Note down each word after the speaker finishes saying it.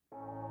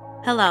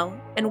Hello,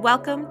 and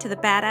welcome to the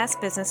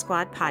Badass Business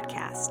Squad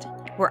podcast,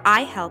 where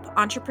I help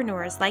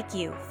entrepreneurs like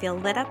you feel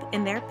lit up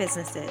in their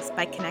businesses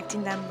by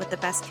connecting them with the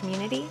best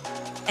community,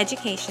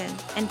 education,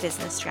 and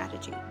business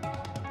strategy.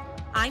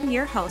 I'm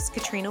your host,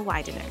 Katrina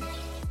Widener.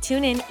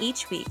 Tune in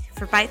each week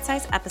for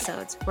bite-sized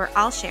episodes where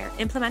I'll share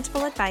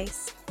implementable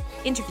advice,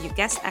 interview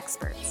guest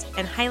experts,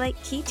 and highlight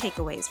key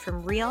takeaways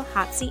from real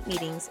hot seat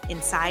meetings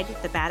inside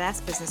the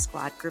Badass Business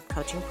Squad group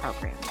coaching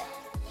program.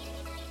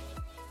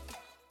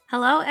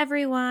 Hello,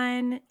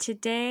 everyone.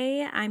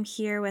 Today I'm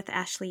here with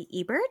Ashley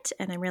Ebert,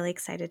 and I'm really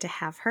excited to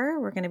have her.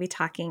 We're going to be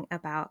talking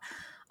about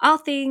all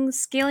things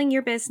scaling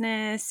your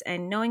business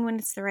and knowing when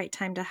it's the right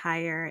time to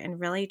hire and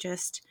really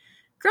just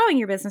growing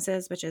your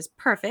businesses, which is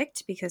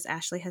perfect because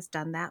Ashley has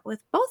done that with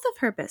both of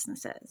her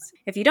businesses.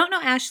 If you don't know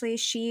Ashley,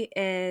 she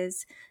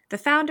is the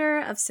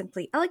founder of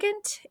Simply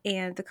Elegant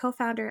and the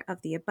co-founder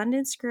of the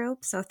Abundance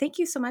Group. So thank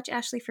you so much,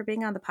 Ashley, for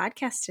being on the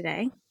podcast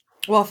today.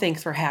 Well,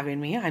 thanks for having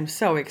me. I'm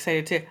so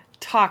excited to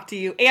talk to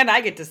you, and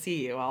I get to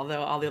see you,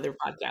 although all the other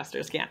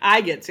podcasters can't.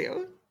 I get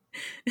to.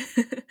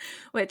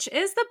 Which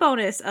is the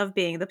bonus of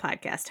being the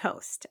podcast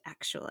host,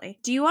 actually.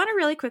 Do you want to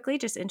really quickly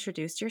just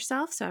introduce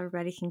yourself so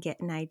everybody can get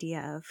an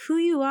idea of who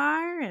you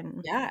are?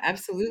 Yeah,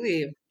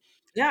 absolutely.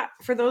 Yeah,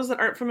 for those that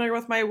aren't familiar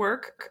with my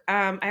work,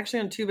 I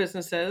actually own two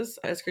businesses,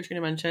 as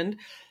Katrina mentioned.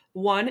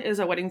 One is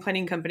a wedding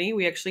planning company.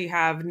 We actually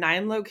have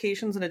 9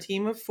 locations and a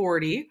team of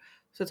 40.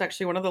 So it's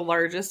actually one of the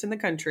largest in the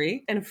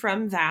country. And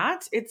from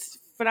that, it's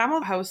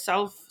phenomenal how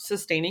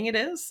self-sustaining it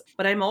is.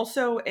 But I'm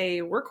also a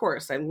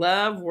workhorse. I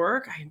love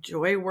work. I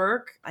enjoy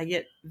work. I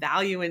get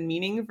value and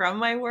meaning from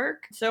my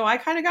work. So I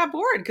kind of got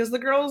bored because the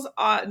girls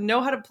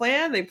know how to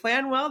plan. They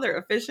plan well. They're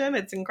efficient.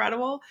 It's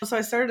incredible. So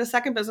I started a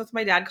second business with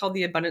my dad called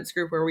the Abundance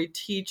Group, where we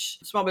teach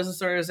small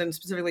business owners and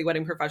specifically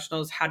wedding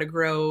professionals how to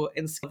grow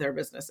and scale their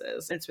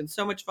businesses. It's been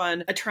so much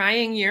fun. A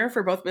trying year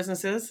for both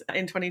businesses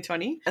in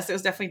 2020. So it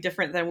was definitely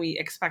different than we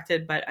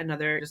expected, but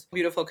another just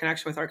beautiful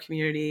connection with our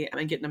community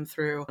and getting them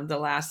through the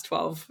last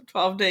 12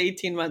 to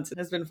 18 months. It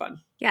has been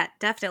fun. Yeah,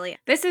 definitely.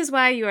 This is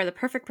why you are the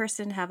perfect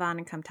person to have on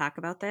and come talk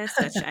about this,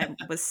 which I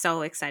was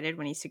so excited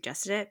when you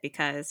suggested it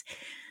because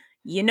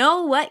you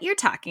know what you're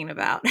talking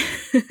about.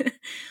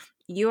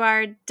 You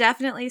are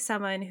definitely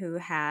someone who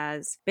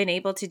has been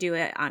able to do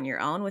it on your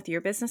own with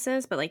your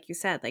businesses. But like you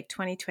said, like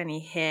 2020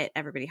 hit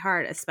everybody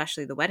hard,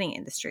 especially the wedding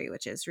industry,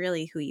 which is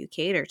really who you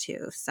cater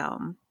to.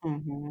 So,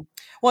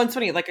 Well, it's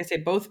funny, like I say,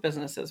 both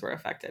businesses were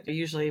affected.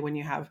 Usually when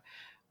you have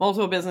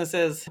multiple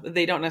businesses,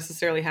 they don't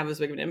necessarily have as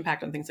big of an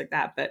impact on things like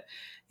that. But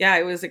yeah,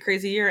 it was a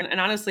crazy year. And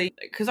honestly,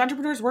 because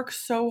entrepreneurs work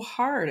so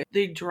hard,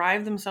 they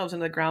drive themselves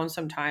into the ground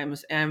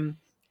sometimes. And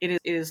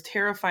it is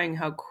terrifying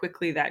how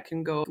quickly that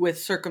can go with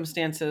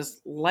circumstances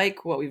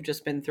like what we've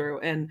just been through.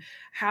 And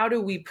how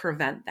do we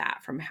prevent that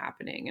from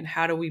happening? And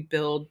how do we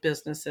build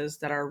businesses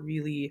that are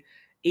really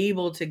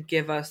able to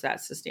give us that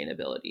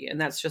sustainability?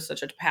 And that's just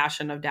such a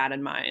passion of dad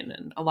and mine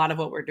and a lot of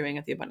what we're doing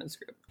at the Abundance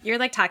Group. You're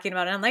like talking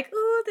about it. I'm like,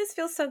 ooh, this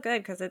feels so good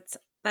because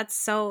that's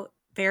so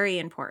very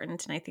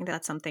important. And I think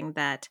that's something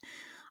that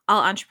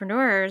all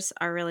entrepreneurs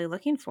are really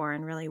looking for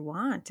and really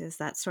want is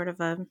that sort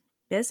of a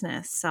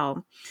business.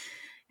 So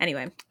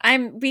anyway,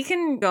 we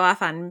can go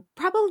off on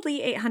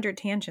probably 800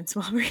 tangents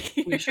while we're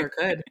here. We sure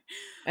could.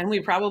 And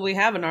we probably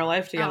have in our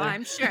life together. Oh,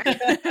 I'm sure.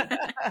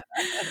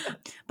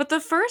 But the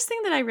first thing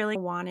that I really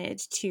wanted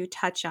to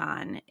touch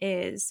on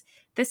is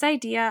this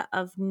idea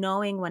of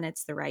knowing when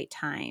it's the right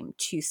time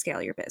to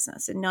scale your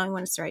business and knowing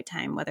when it's the right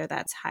time, whether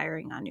that's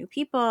hiring on new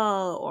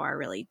people or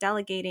really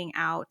delegating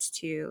out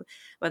to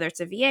whether it's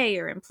a VA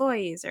or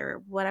employees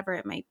or whatever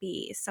it might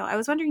be. So I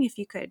was wondering if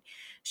you could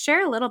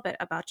share a little bit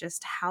about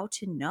just how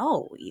to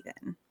know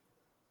even.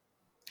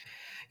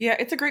 Yeah,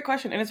 it's a great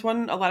question. And it's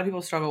one a lot of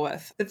people struggle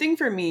with. The thing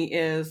for me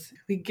is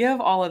we give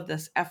all of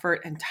this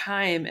effort and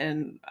time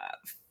and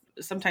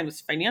sometimes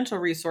financial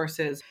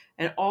resources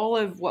and all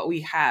of what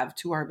we have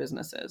to our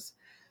businesses.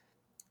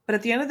 But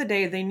at the end of the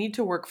day, they need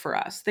to work for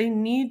us. They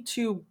need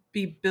to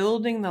be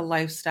building the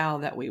lifestyle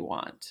that we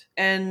want.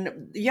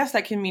 And yes,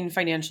 that can mean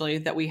financially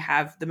that we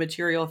have the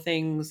material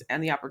things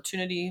and the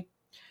opportunity.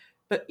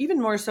 But even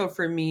more so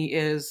for me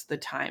is the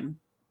time.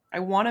 I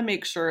want to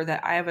make sure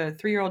that I have a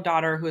 3-year-old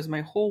daughter who is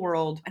my whole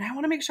world. And I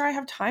want to make sure I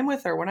have time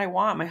with her when I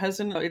want. My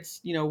husband, it's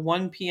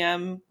 1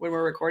 p.m. when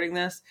we're recording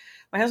this.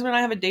 My husband and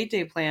I have a date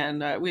day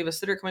planned. We have a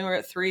sitter coming over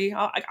at 3.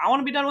 I want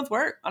to be done with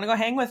work. I want to go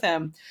hang with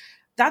him.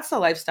 That's the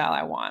lifestyle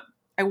I want.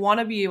 I want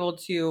to be able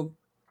to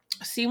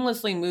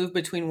seamlessly move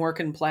between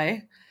work and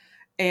play.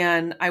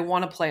 And I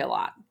want to play a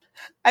lot.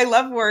 I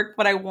love work,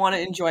 but I want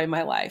to enjoy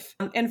my life.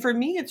 And for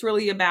me, it's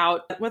really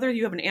about whether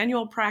you have an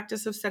annual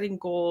practice of setting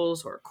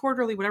goals or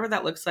quarterly, whatever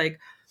that looks like.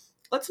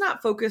 Let's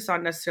not focus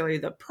on necessarily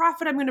the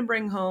profit I'm going to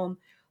bring home.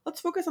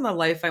 Let's focus on the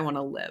life I want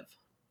to live.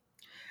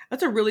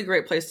 That's a really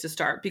great place to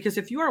start because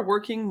if you are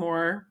working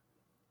more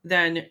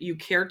than you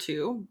care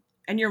to,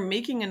 and you're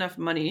making enough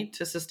money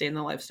to sustain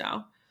the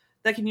lifestyle,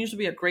 that can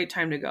usually be a great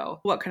time to go,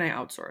 what can I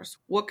outsource?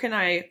 What can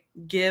I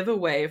give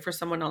away for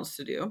someone else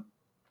to do?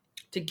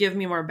 to give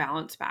me more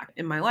balance back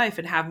in my life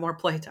and have more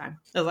playtime,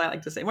 as I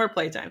like to say, more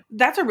playtime.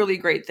 That's a really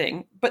great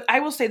thing. But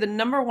I will say the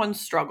number one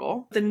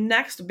struggle, the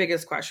next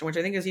biggest question, which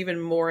I think is even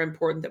more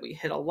important that we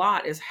hit a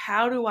lot, is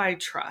how do I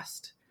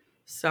trust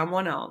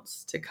someone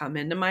else to come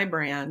into my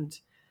brand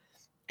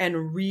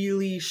and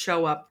really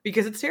show up?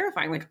 Because it's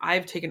terrifying. Like,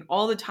 I've taken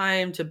all the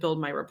time to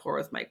build my rapport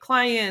with my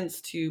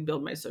clients, to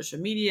build my social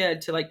media,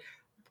 to like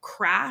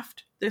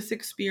craft this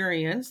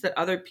experience that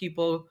other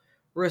people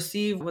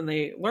receive when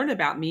they learn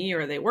about me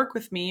or they work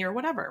with me or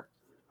whatever.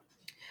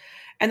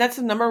 And that's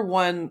the number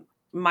one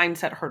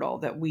mindset hurdle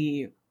that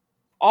we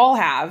all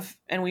have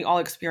and we all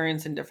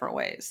experience in different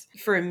ways.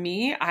 For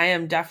me, I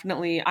am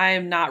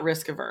not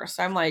risk averse.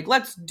 I'm like,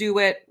 let's do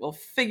it. We'll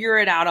figure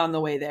it out on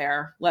the way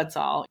there. Let's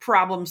all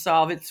problem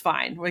solve. It's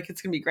fine. Like,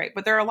 it's going to be great.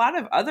 But there are a lot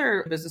of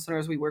other business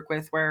owners we work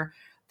with where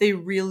they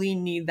really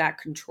need that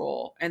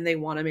control and they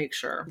want to make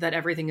sure that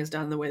everything is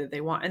done the way that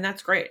they want. And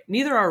that's great.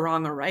 Neither are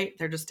wrong or right.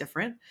 They're just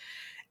different.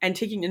 And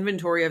taking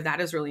inventory of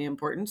that is really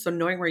important. So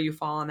knowing where you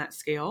fall on that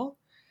scale,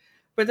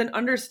 but then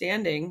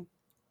understanding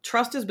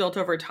trust is built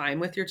over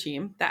time with your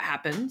team. That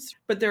happens.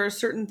 But there are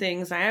certain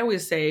things I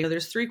always say,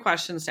 there's 3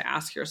 questions to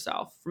ask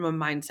yourself from a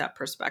mindset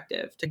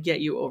perspective to get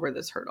you over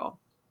this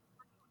hurdle.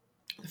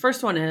 The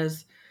first one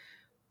is,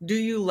 do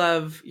you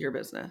love your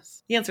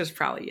business? The answer is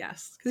probably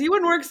yes, because you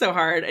wouldn't work so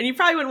hard and you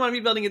probably wouldn't want to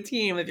be building a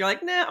team if you're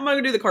like, nah, I'm going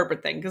to do the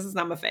corporate thing because it's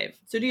not my fave.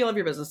 So do you love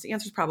your business? The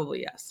answer is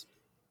probably yes.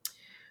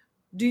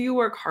 Do you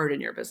work hard in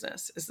your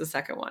business is the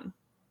second one.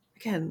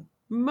 Again,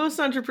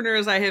 most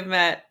entrepreneurs I have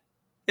met,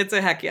 it's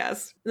a heck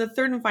yes. And the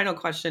third and final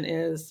question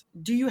is,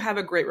 do you have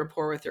a great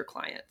rapport with your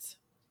clients?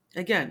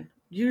 Again,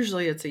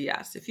 usually it's a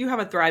yes. If you have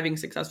a thriving,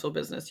 successful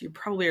business, you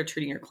probably are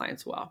treating your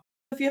clients well.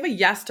 If you have a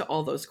yes to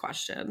all those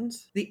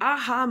questions, the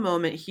aha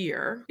moment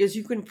here is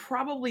you can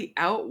probably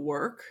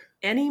outwork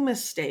any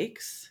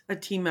mistakes a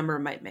team member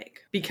might make.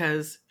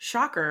 Because,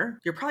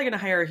 shocker, you're probably going to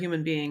hire a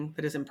human being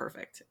that is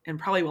imperfect and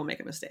probably will make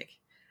a mistake,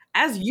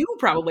 as you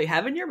probably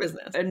have in your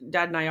business. And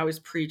Dad and I always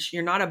preach,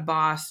 you're not a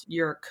boss,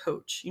 you're a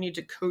coach. You need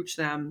to coach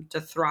them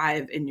to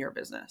thrive in your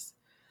business.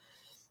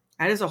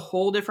 That is a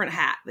whole different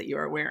hat that you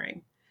are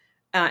wearing.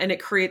 And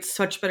it creates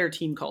such better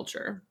team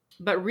culture.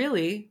 But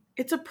really,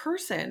 it's a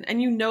person,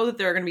 and you know that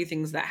there are going to be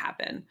things that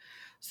happen.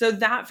 So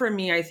that for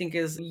me, I think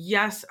is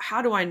yes.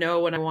 How do I know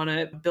when I want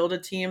to build a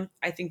team?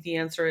 I think the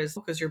answer is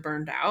because you're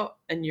burned out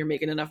and you're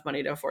making enough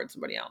money to afford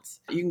somebody else.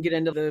 You can get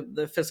into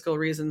the fiscal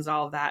reasons,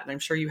 all of that. And I'm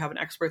sure you have an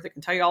expert that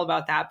can tell you all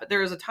about that. But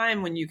there is a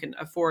time when you can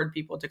afford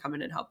people to come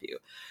in and help you.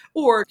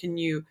 Or can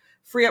you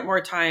free up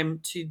more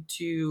time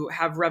to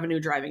have revenue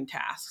driving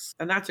tasks?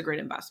 And that's a great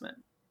investment.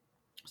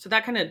 So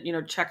that kind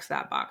of, checks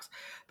that box.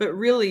 But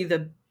really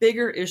the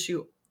bigger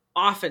issue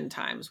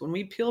oftentimes when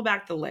we peel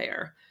back the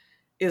layer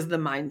is the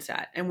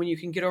mindset. And when you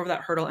can get over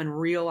that hurdle and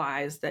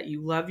realize that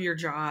you love your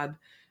job,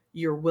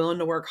 you're willing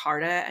to work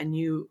hard at it, and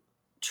you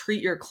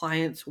treat your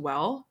clients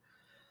well.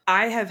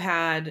 I've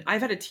had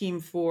a team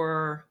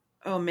for,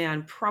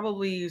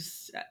 probably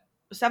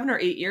 7 or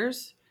 8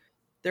 years.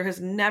 There has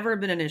never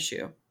been an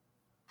issue.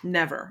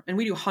 Never. And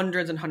we do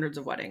hundreds and hundreds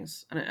of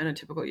weddings in a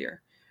typical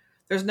year.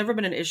 There's never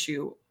been an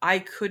issue I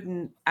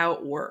couldn't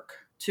outwork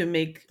to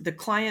make the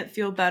client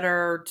feel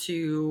better,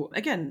 to,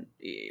 again,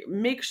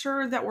 make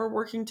sure that we're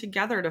working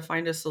together to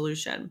find a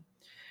solution.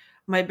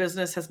 My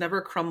business has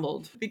never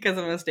crumbled because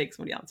of a mistake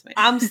somebody else made.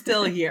 I'm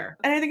still here.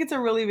 And I think it's a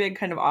really big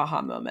kind of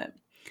aha moment.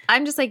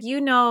 I'm just like,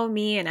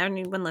 me, and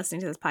anyone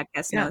listening to this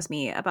podcast knows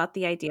me about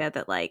the idea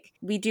that like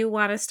we do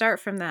want to start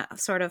from that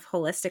sort of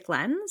holistic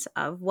lens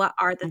of what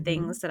are the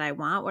things that I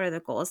want, what are the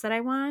goals that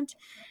I want,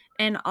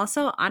 and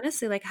also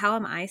honestly, like, how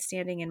am I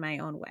standing in my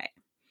own way?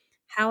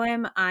 How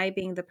am I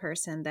being the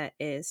person that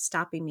is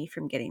stopping me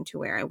from getting to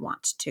where I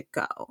want to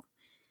go?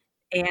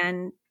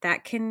 And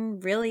that can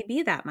really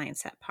be that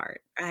mindset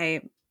part.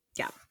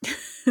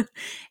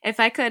 If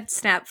I could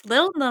snap,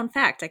 little known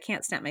fact, I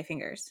can't snap my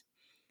fingers.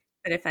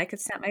 But if I could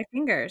snap my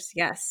fingers,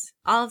 yes,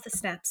 all of the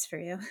snaps for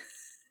you.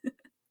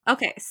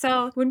 Okay,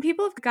 so when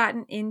people have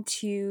gotten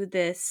into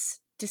this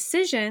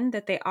decision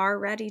that they are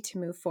ready to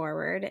move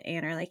forward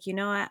and are like, you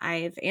know what,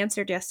 I've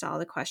answered yes to all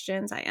the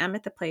questions. I am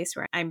at the place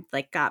where I'm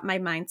like got my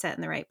mindset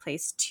in the right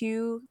place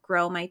to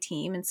grow my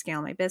team and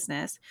scale my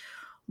business.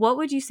 What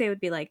would you say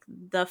would be like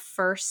the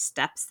first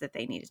steps that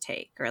they need to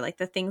take, or like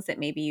the things that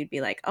maybe you'd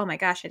be like, oh my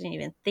gosh, I didn't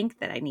even think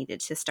that I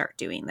needed to start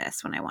doing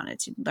this when I wanted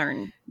to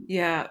learn?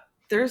 Yeah.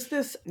 There's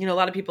this, a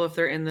lot of people, if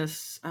they're in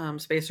this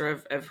space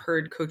or have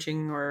heard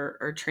coaching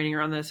or training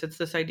around this, it's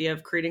this idea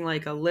of creating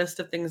like a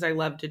list of things I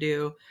love to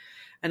do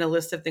and a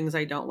list of things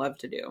I don't love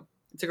to do.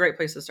 It's a great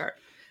place to start,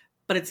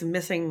 but it's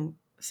missing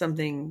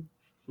something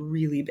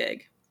really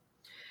big.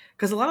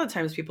 Because a lot of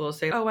times people will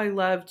say, oh, I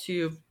love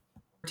to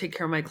take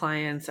care of my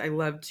clients. I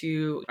work with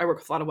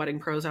a lot of wedding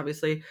pros,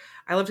 obviously.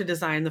 I love to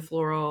design the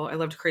floral. I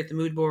love to create the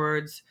mood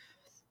boards.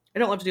 I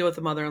don't love to deal with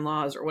the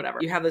mother-in-laws or whatever.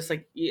 You have this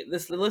the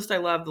list I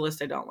love, the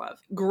list I don't love.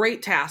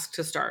 Great task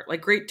to start,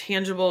 like great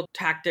tangible,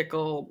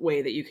 tactical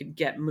way that you could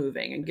get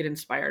moving and get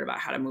inspired about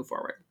how to move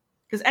forward.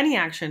 Because any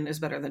action is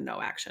better than no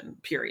action,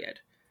 period.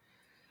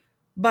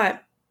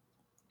 But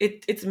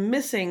it's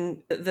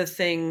missing the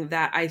thing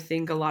that I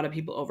think a lot of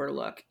people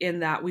overlook,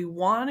 in that we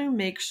want to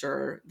make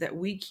sure that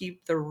we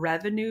keep the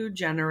revenue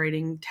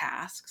generating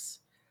tasks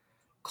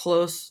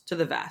close to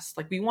the vest.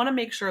 Like, we want to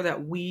make sure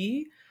that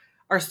we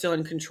are still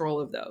in control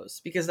of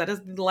those, because that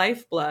is the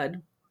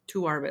lifeblood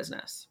to our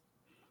business.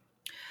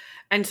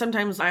 And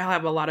sometimes I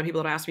have a lot of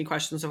people that ask me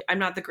questions of, I'm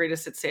not the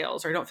greatest at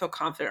sales, or I don't feel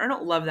confident, or I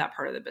don't love that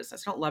part of the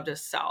business. I don't love to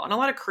sell. And a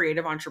lot of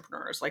creative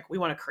entrepreneurs, like, we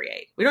want to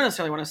create. We don't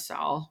necessarily want to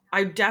sell.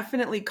 I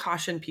definitely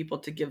caution people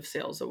to give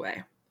sales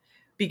away,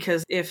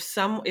 because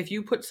if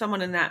you put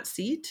someone in that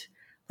seat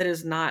that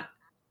is not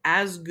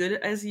as good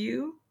as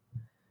you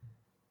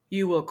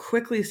will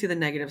quickly see the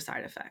negative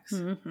side effects.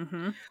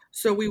 Mm-hmm.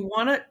 So we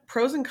want to,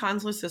 pros and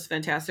cons list is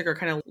fantastic, or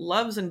kind of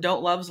loves and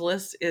don't loves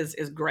list is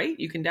great.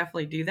 You can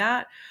definitely do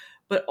that.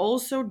 But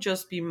also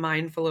just be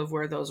mindful of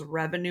where those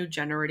revenue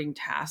generating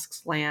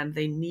tasks land.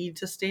 They need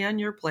to stay on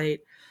your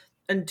plate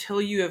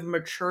until you have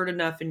matured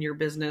enough in your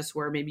business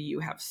where maybe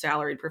you have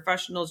salaried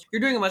professionals. You're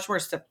doing a much more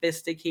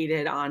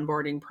sophisticated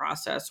onboarding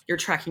process. You're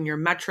tracking your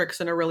metrics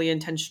in a really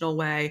intentional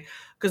way,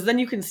 because then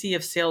you can see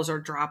if sales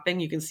are dropping.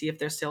 You can see if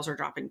their sales are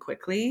dropping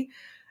quickly.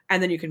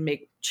 And then you can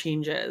make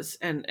changes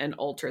and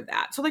alter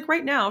that. So like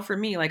right now for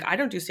me, like, I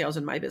don't do sales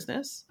in my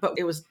business, but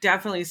it was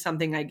definitely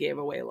something I gave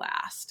away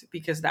last,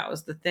 because that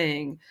was the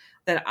thing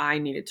that I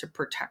needed to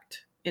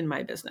protect in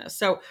my business.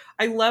 So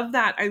I love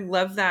that. I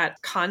love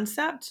that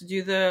concept.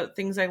 Do the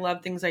things I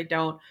love, things I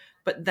don't,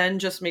 but then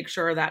just make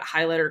sure that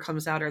highlighter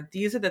comes out, or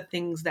these are the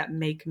things that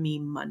make me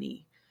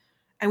money.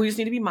 And we just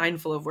need to be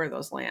mindful of where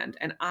those land.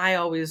 And I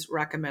always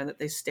recommend that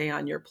they stay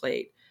on your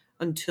plate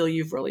until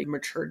you've really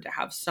matured to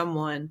have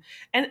someone,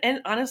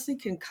 and honestly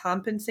can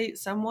compensate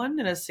someone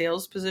in a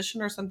sales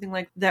position or something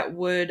like that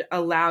would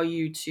allow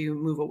you to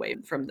move away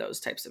from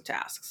those types of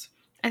tasks.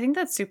 I think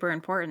that's super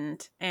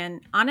important, and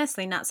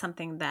honestly not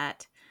something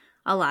that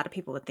a lot of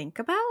people would think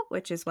about,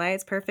 which is why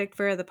it's perfect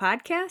for the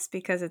podcast,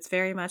 because it's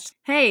very much,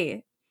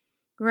 hey,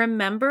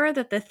 remember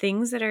that the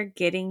things that are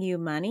getting you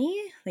money,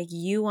 like,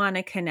 you want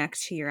to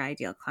connect to your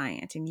ideal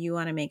client, and you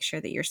want to make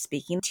sure that you're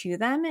speaking to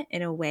them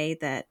in a way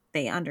that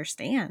they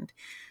understand.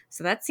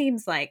 So that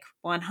seems like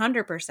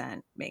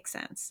 100% makes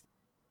sense.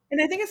 And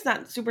I think it's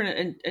not super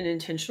an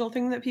intentional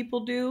thing that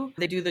people do.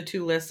 They do the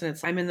 2 lists, and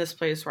it's, I'm in this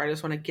place where I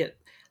just want to get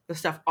the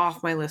stuff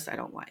off my list I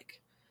don't like.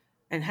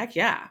 And heck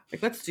yeah,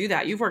 like, let's do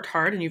that. You've worked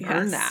hard and you've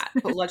earned that.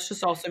 But let's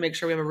just also make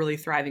sure we have a really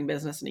thriving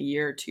business in a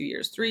year, 2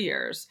 years, 3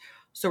 years.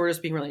 So we're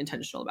just being really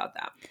intentional about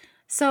that.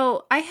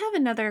 So I have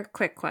another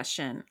quick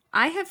question.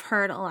 I have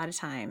heard a lot of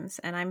times,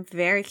 and I'm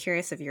very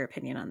curious of your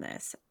opinion on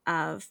this,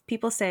 of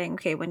people saying,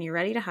 okay, when you're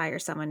ready to hire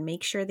someone,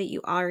 make sure that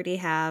you already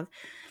have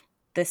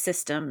the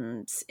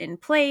systems in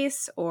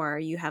place, or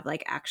you have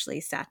like actually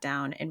sat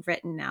down and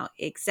written out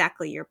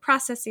exactly your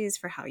processes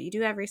for how you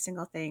do every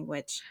single thing,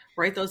 which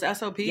write those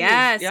SOPs.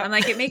 Yes. Yep. I'm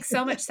like, it makes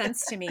so much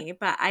sense to me,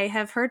 but I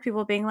have heard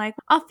people being like,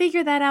 I'll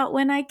figure that out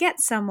when I get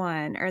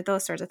someone, or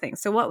those sorts of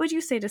things. So what would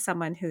you say to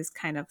someone who's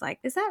kind of like,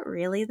 is that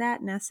really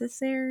that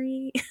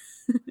necessary?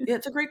 Yeah,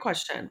 it's a great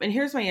question. And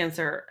here's my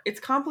answer. It's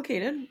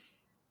complicated, and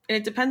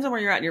it depends on where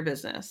you're at in your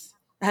business.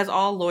 Has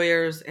all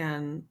lawyers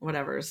and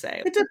whatever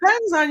say. It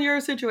depends on your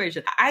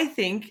situation. I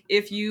think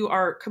if you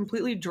are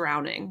completely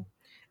drowning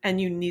and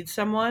you need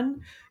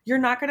someone, you're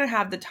not going to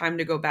have the time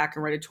to go back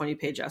and write a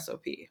 20-page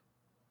SOP.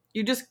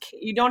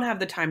 You don't have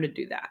the time to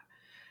do that.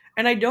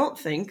 And I don't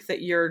think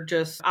that you're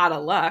just out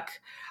of luck.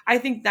 I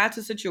think that's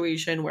a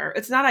situation where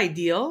it's not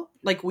ideal.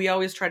 Like, we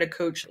always try to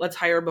coach, let's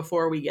hire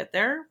before we get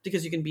there,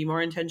 because you can be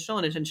more intentional,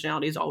 and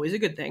intentionality is always a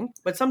good thing.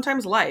 But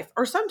sometimes life,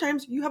 or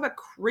sometimes you have a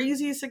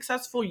crazy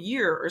successful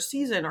year or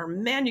season, or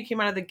man, you came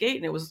out of the gate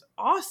and it was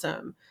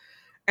awesome.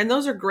 And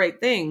those are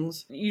great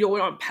things. You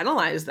don't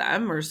penalize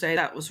them or say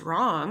that was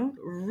wrong.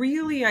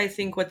 Really, I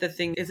think what the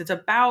thing is, it's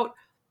about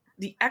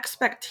the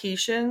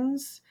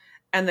expectations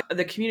and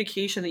the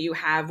communication that you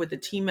have with the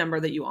team member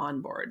that you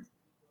onboard.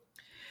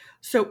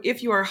 So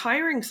if you are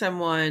hiring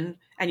someone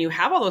and you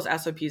have all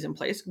those SOPs in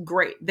place,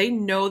 great. They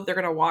know they're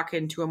going to walk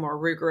into a more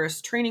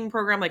rigorous training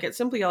program. Like at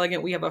Simply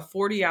Elegant, we have a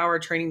 40-hour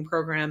training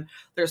program.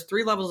 There's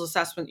 3 levels of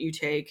assessment you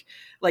take.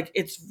 Like,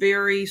 it's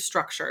very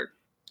structured.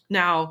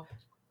 Now,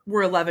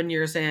 we're 11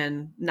 years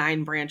in,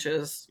 9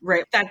 branches,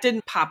 right? That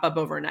didn't pop up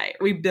overnight.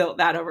 We built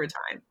that over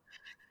time.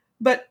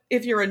 But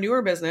if you're a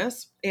newer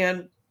business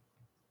and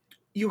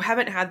you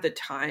haven't had the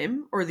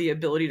time or the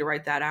ability to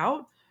write that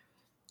out,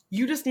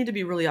 you just need to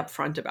be really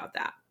upfront about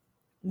that.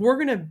 We're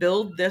going to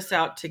build this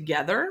out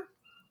together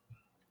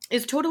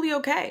is totally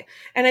okay.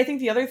 And I think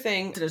the other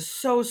thing that is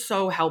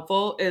so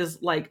helpful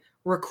is like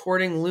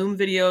recording Loom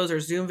videos or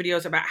Zoom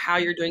videos about how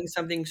you're doing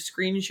something,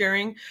 screen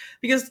sharing,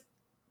 because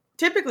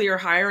typically you're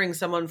hiring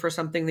someone for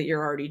something that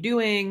you're already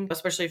doing,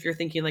 especially if you're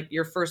thinking like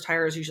your first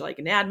hire is usually like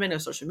an admin, a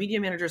social media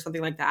manager,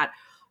 something like that.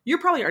 You're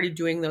probably already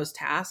doing those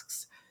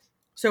tasks.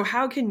 So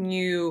how can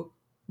you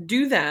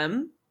do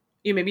them?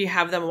 You maybe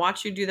have them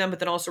watch you do them, but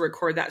then also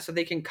record that so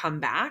they can come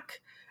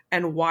back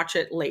and watch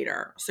it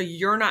later. So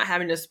you're not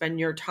having to spend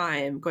your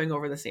time going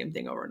over the same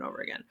thing over and over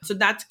again. So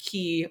that's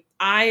key.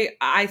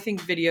 I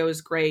think video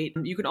is great.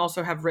 You can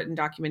also have written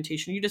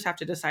documentation. You just have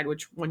to decide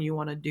which one you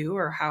want to do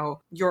or how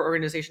your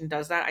organization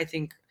does that. I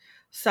think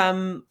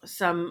some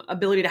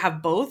ability to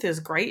have both is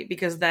great,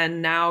 because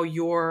then now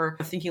you're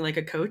thinking like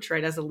a coach,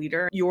 right? As a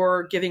leader,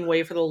 you're giving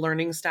way for the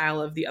learning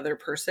style of the other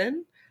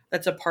person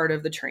that's a part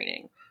of the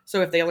training.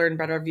 So if they learn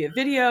better via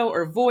video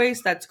or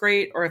voice, that's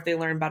great. Or if they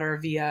learn better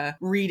via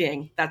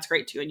reading, that's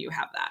great too. And you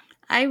have that.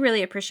 I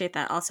really appreciate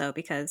that also,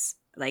 because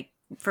like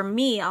for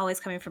me, always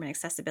coming from an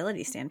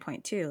accessibility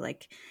standpoint too,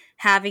 like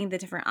having the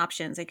different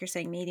options, like you're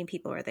saying, meeting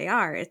people where they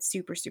are, it's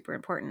super, super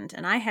important.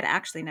 And I had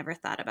actually never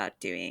thought about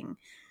doing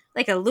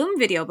like a Loom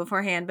video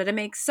beforehand, but it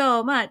makes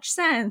so much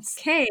sense.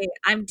 Hey,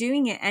 I'm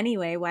doing it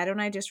anyway. Why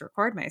don't I just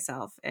record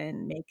myself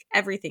and make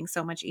everything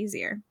so much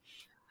easier?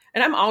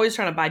 And I'm always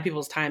trying to buy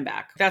people's time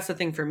back. That's the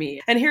thing for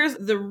me. And here's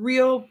the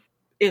real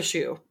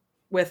issue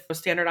with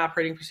standard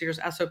operating procedures,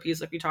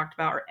 SOPs, like we talked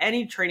about, or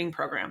any training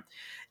program.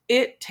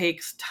 It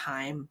takes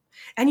time,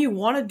 and you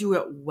want to do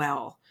it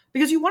well,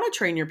 because you want to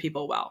train your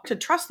people well. To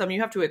trust them,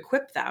 you have to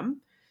equip them.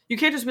 You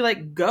can't just be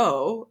like,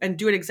 go and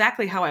do it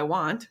exactly how I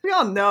want. We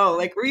all know,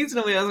 like,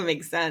 reasonably doesn't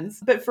make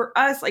sense. But for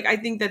us, like, I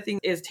think that thing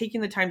is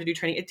taking the time to do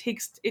training. It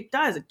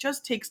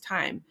just takes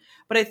time.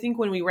 But I think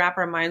when we wrap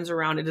our minds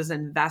around it as an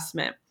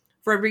investment,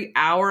 for every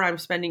hour I'm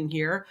spending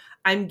here,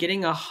 I'm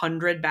getting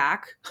 100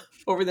 back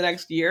over the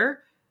next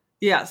year.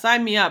 Yeah,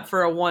 sign me up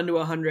for a 1 to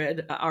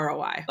 100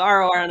 ROI. The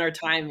ROI on our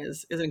time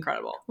is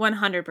incredible.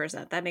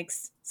 100%. That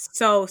makes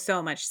so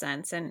much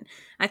sense. And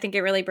I think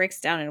it really breaks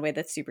down in a way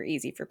that's super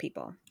easy for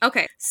people.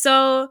 Okay,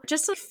 so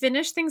just to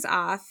finish things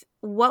off,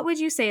 what would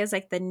you say is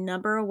like the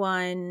number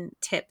one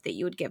tip that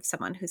you would give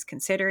someone who's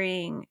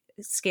considering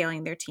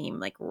scaling their team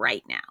like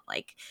right now?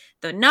 Like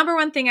the number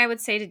one thing I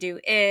would say to do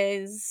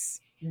is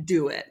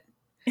do it.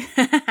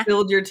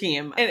 Build your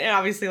team. And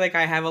obviously, like,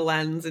 I have a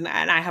lens and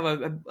I have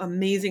an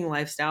amazing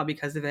lifestyle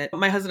because of it.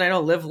 My husband and I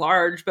don't live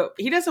large, but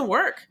he doesn't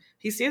work.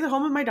 He stays at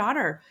home with my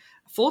daughter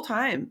full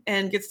time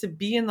and gets to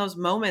be in those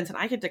moments. And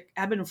I get to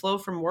ebb and flow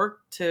from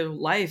work to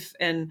life.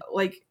 And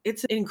like,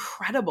 it's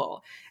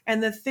incredible.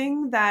 And the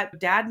thing that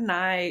Dad and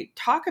I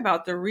talk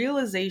about, the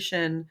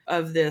realization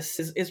of this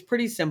is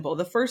pretty simple.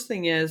 The first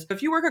thing is,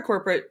 if you work a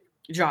corporate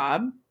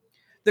job,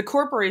 the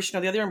corporation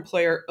or the other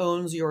employer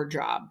owns your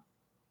job.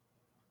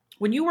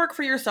 When you work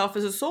for yourself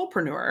as a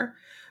solopreneur,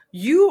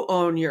 you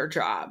own your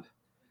job,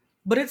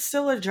 but it's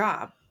still a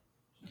job.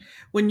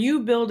 When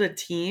you build a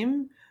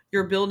team,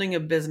 you're building a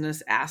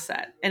business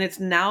asset. And it's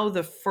now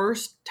the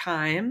first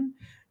time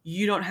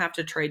you don't have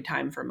to trade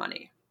time for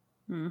money,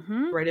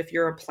 right? If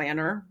you're a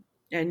planner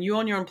and you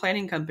own your own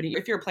planning company,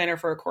 if you're a planner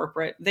for a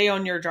corporate, they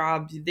own your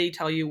job. They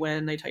tell you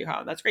when, they tell you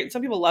how. That's great.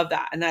 Some people love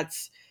that, and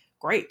that's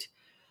great.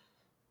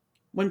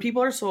 When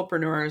people are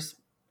solopreneurs,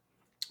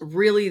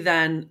 really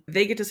then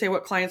they get to say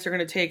what clients are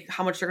going to take,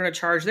 how much they're going to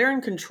charge. They're in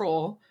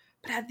control.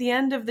 But at the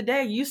end of the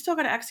day, you still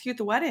got to execute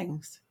the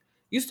weddings.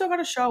 You still got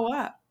to show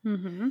up.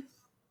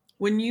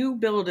 When you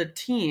build a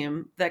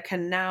team that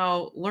can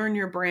now learn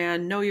your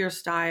brand, know your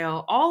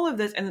style, all of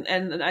this,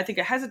 and I think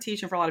a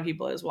hesitation for a lot of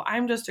people is, well,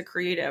 I'm just a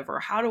creative,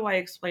 or how do I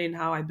explain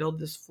how I build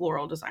this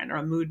floral design or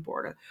a mood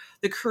board?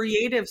 The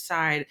creative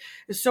side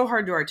is so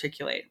hard to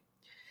articulate.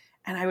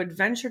 And I would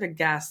venture to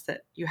guess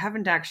that you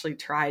haven't actually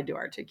tried to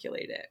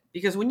articulate it,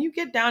 because when you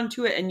get down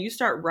to it and you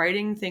start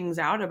writing things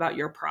out about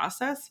your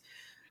process,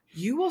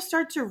 you will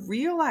start to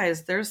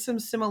realize there's some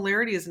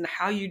similarities in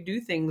how you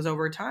do things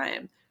over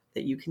time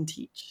that you can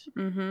teach.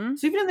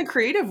 So even in the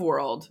creative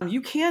world,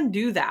 you can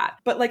do that.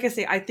 But like I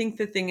say, I think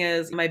the thing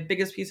is, my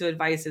biggest piece of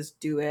advice is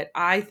do it.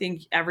 I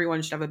think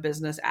everyone should have a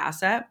business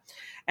asset.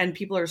 And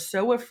people are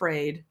so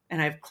afraid, and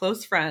I have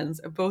close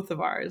friends, both of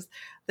ours,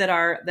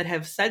 that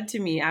have said to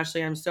me,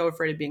 Ashley, I'm so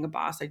afraid of being a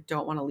boss. I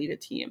don't want to lead a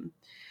team.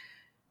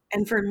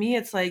 And for me,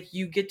 it's like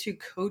you get to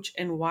coach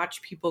and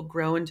watch people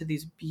grow into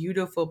these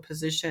beautiful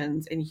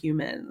positions in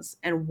humans.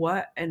 And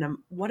what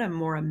a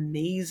more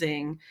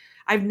amazing,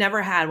 I've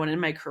never had one in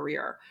my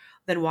career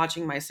than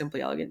watching my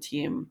Simply Elegant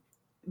team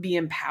be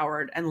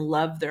empowered and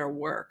love their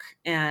work.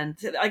 And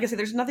like I said,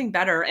 there's nothing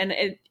better. And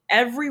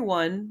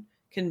everyone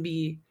can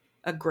be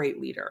a great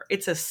leader.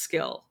 It's a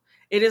skill.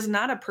 It is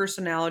not a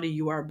personality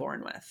you are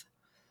born with.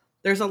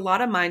 There's a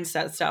lot of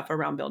mindset stuff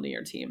around building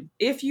your team.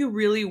 If you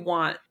really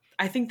want,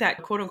 I think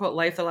that quote unquote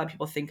life that a lot of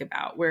people think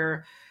about,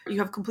 where you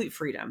have complete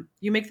freedom,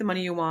 you make the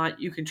money you want,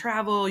 you can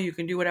travel, you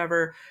can do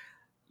whatever.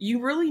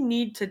 You really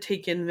need to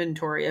take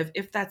inventory of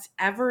if that's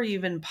ever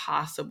even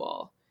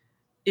possible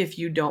if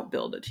you don't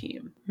build a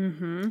team.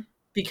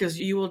 Because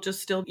you will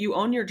just you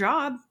own your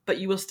job, but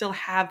you will still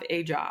have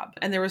a job.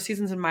 And there were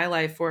seasons in my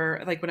life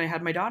where, like when I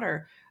had my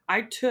daughter,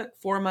 I took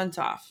 4 months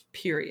off,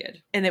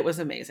 period. And it was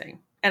amazing.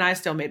 And I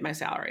still made my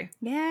salary.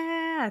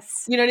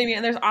 Yes. You know what I mean?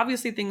 And there's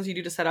obviously things you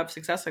do to set up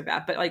success like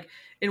that. But like,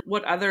 in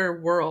what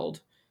other world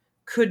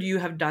could you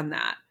have done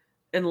that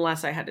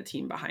unless I had a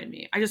team behind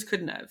me? I just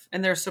couldn't have.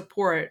 And their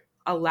support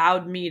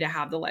allowed me to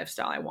have the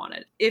lifestyle I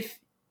wanted. If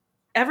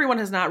everyone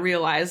has not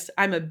realized,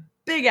 I'm a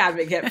big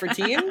advocate for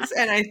teams.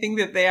 And I think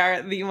that they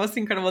are the most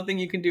incredible thing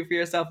you can do for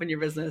yourself and your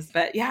business.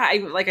 But yeah,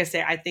 like I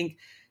say, I think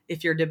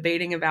if you're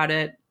debating about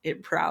it,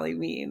 it probably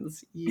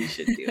means you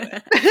should do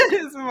it.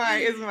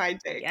 is my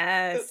take.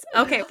 Yes.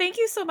 Okay. Thank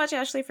you so much,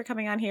 Ashley, for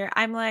coming on here.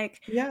 I'm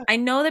like, I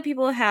know that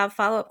people have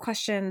follow-up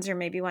questions or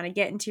maybe want to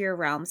get into your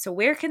realm. So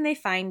where can they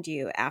find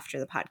you after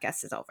the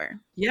podcast is over?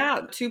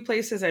 Yeah, 2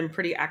 places. I'm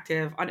pretty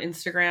active on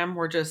Instagram.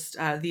 We're just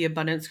The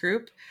Abundance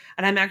Group.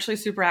 And I'm actually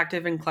super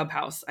active in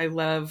Clubhouse. I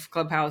love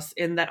Clubhouse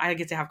in that I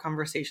get to have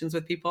conversations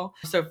with people.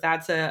 So if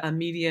that's a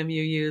medium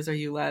you use or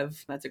you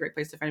love, that's a great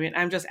place to find me. And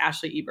I'm just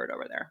Ashley Ebert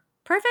over there.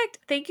 Perfect.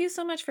 Thank you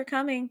so much for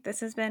coming. This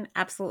has been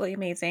absolutely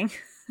amazing.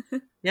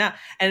 Yeah.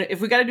 And if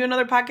we got to do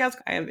another podcast,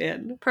 I am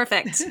in.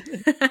 Perfect.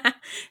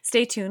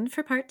 Stay tuned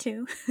for part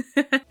 2.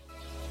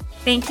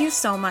 Thank you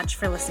so much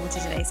for listening to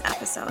today's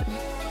episode.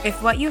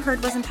 If what you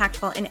heard was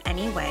impactful in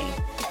any way,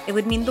 it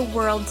would mean the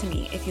world to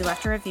me if you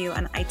left a review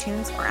on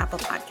iTunes or Apple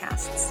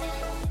Podcasts.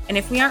 And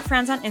if we aren't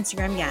friends on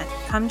Instagram yet,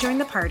 come join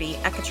the party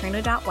at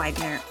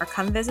Katrina.Widener or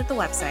come visit the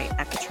website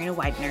at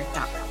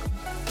katrinawidener.com.